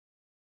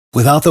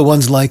Without the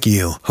ones like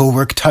you, who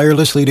work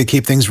tirelessly to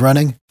keep things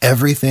running,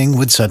 everything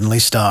would suddenly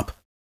stop.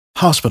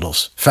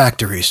 Hospitals,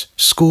 factories,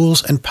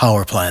 schools, and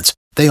power plants,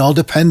 they all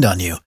depend on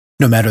you.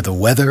 No matter the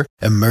weather,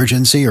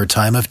 emergency, or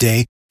time of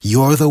day,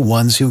 you're the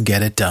ones who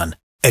get it done.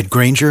 At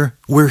Grainger,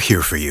 we're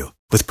here for you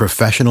with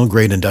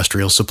professional-grade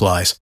industrial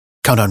supplies.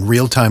 Count on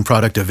real-time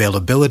product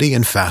availability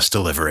and fast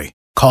delivery.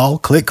 Call,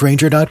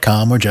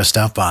 clickgrainger.com, or just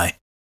stop by.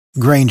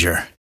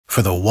 Grainger,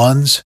 for the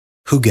ones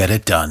who get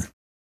it done.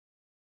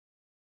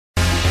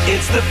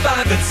 It's the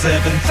 5 at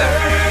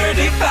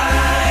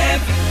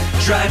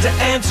 7:35. Trying to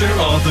answer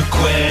all the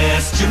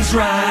questions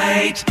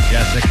right.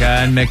 Jessica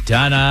and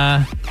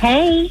McDonough.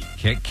 Hey.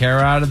 Kick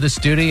Kara out of the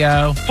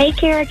studio. Hey,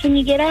 Kara, can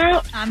you get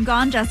out? I'm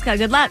gone, Jessica.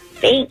 Good luck.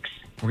 Thanks.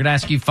 We're going to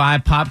ask you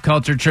 5 pop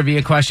culture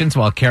trivia questions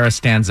while Kara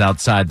stands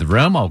outside the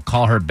room. I'll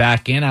call her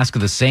back in, ask her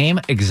the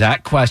same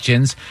exact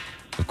questions.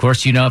 Of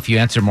course, you know, if you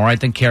answer more right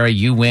than Kara,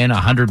 you win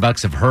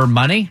 $100 of her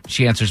money.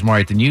 She answers more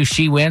right than you,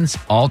 she wins.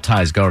 All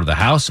ties go to the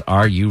house.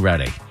 Are you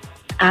ready?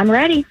 I'm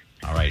ready.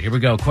 All right, here we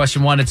go.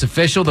 Question 1, it's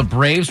official. The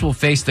Braves will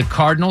face the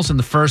Cardinals in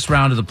the first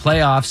round of the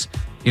playoffs.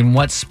 In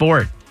what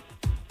sport?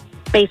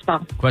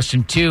 Baseball.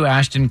 Question 2,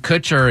 Ashton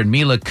Kutcher and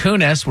Mila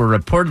Kunis were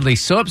reportedly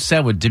so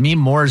upset with Demi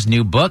Moore's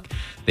new book,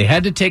 they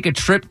had to take a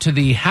trip to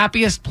the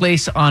happiest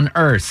place on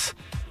earth.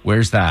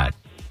 Where's that?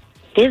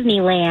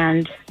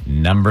 Disneyland.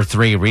 Number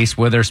 3, Reese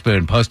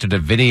Witherspoon posted a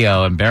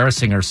video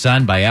embarrassing her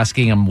son by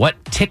asking him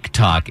what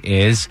TikTok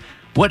is.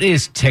 What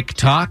is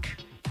TikTok?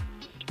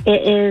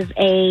 It is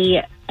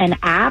an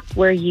app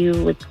where you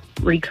would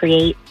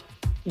recreate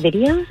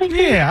videos, I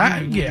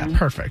think. Yeah,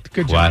 perfect.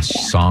 Good job.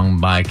 Song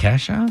by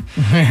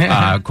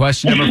Kesha.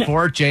 Question number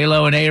 4,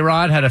 J-Lo and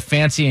A-Rod had a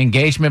fancy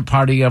engagement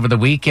party over the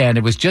weekend.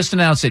 It was just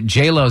announced that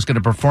J-Lo is going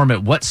to perform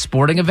at what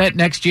sporting event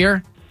next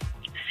year?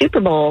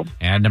 Super Bowl.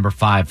 And number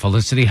 5,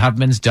 Felicity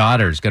Huffman's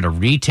daughter is going to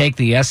retake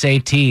the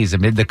SATs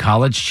amid the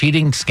college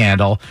cheating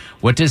scandal.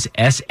 What does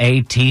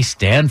SAT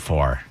stand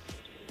for?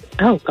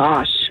 Oh,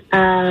 gosh.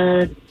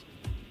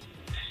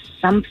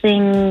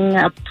 Something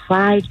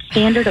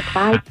standard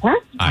applied test?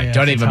 All right,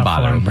 don't even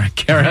bother. Bring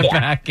Kara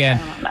back in.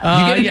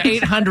 You get an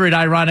 800,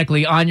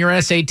 ironically, on your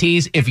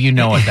SATs if you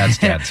know what that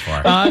stands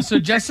for. So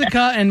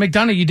Jessica and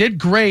McDonough, you did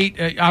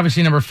great.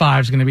 Obviously, number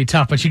 5 is going to be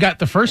tough, but you got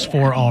the first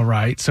 4 all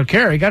right. So,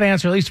 Kara, you got to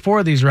answer at least 4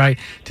 of these right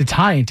to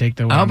tie and take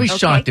the win. I'll be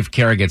shocked if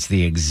Kara gets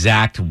the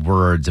exact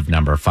words of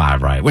number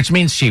 5 right, which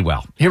means she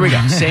will. Here we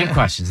go. Same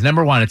questions.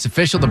 Number 1, it's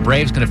official. The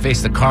Braves going to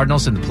face the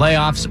Cardinals in the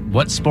playoffs.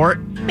 What sport?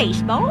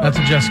 Baseball. That's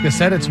what Jessica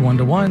said. It's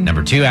 1-1.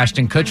 Number 2,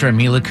 Ashton Kutcher and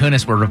Mila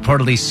Kunis were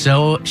reportedly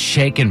so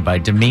shaken by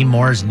Demi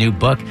Moore's new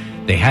book,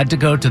 they had to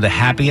go to the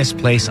happiest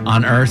place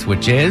on earth,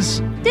 which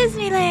is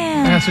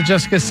Disneyland. That's what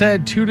Jessica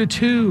said.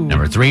 2-2.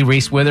 Number 3,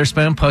 Reese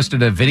Witherspoon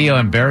posted a video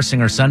embarrassing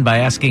her son by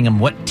asking him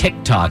what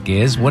TikTok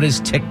is. What is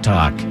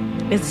TikTok?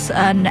 It's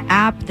an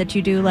app that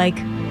you do like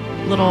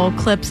little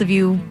clips of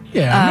you.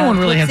 Yeah, no one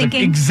really has an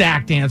lip-syncing.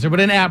 exact answer, but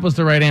an app was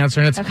the right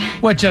answer, and it's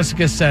what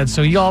Jessica said.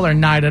 So y'all are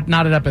knotted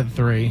up at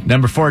 3.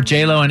 Number 4,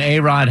 J-Lo and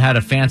A-Rod had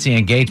a fancy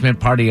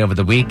engagement party over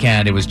the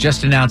weekend. It was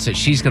just announced that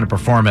she's going to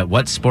perform at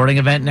what sporting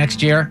event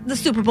next year? The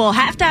Super Bowl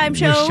halftime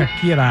show. With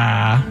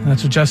Shakira.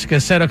 That's what Jessica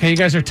said. Okay, you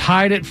guys are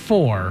tied at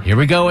 4. Here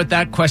we go with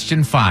that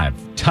question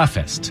 5.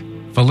 Toughest.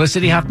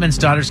 Felicity Huffman's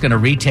daughter's going to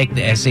retake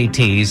the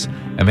SATs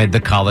amid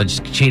the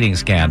college cheating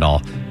scandal.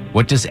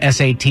 What does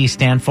SAT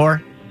stand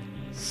for?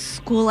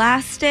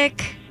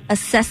 Scholastic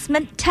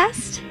Assessment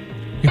Test.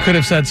 You could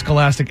have said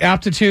scholastic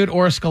aptitude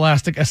or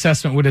scholastic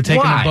assessment. Would have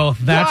taken them both.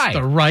 That's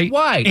the right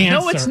answer.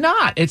 No, it's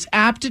not. It's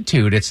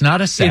aptitude. It's not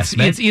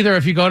assessment. It's either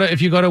if you go to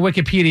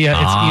Wikipedia, it's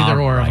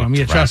either or of them.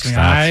 Yeah, trust me.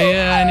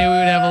 I knew we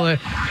would have a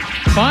list.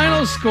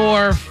 Final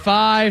score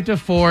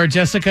 5-4.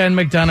 Jessica and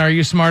McDonough. Are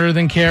you smarter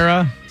than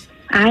Kara?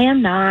 I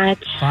am not.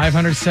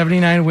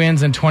 579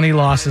 wins and 20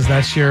 losses.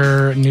 That's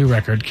your new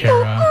record,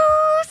 Kara.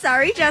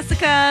 Sorry,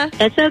 Jessica.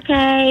 It's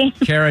okay.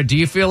 Kara, do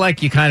you feel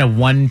like you kind of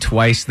won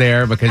twice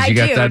there because you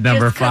got that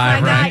number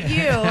 5 right? I got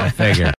you. I figure.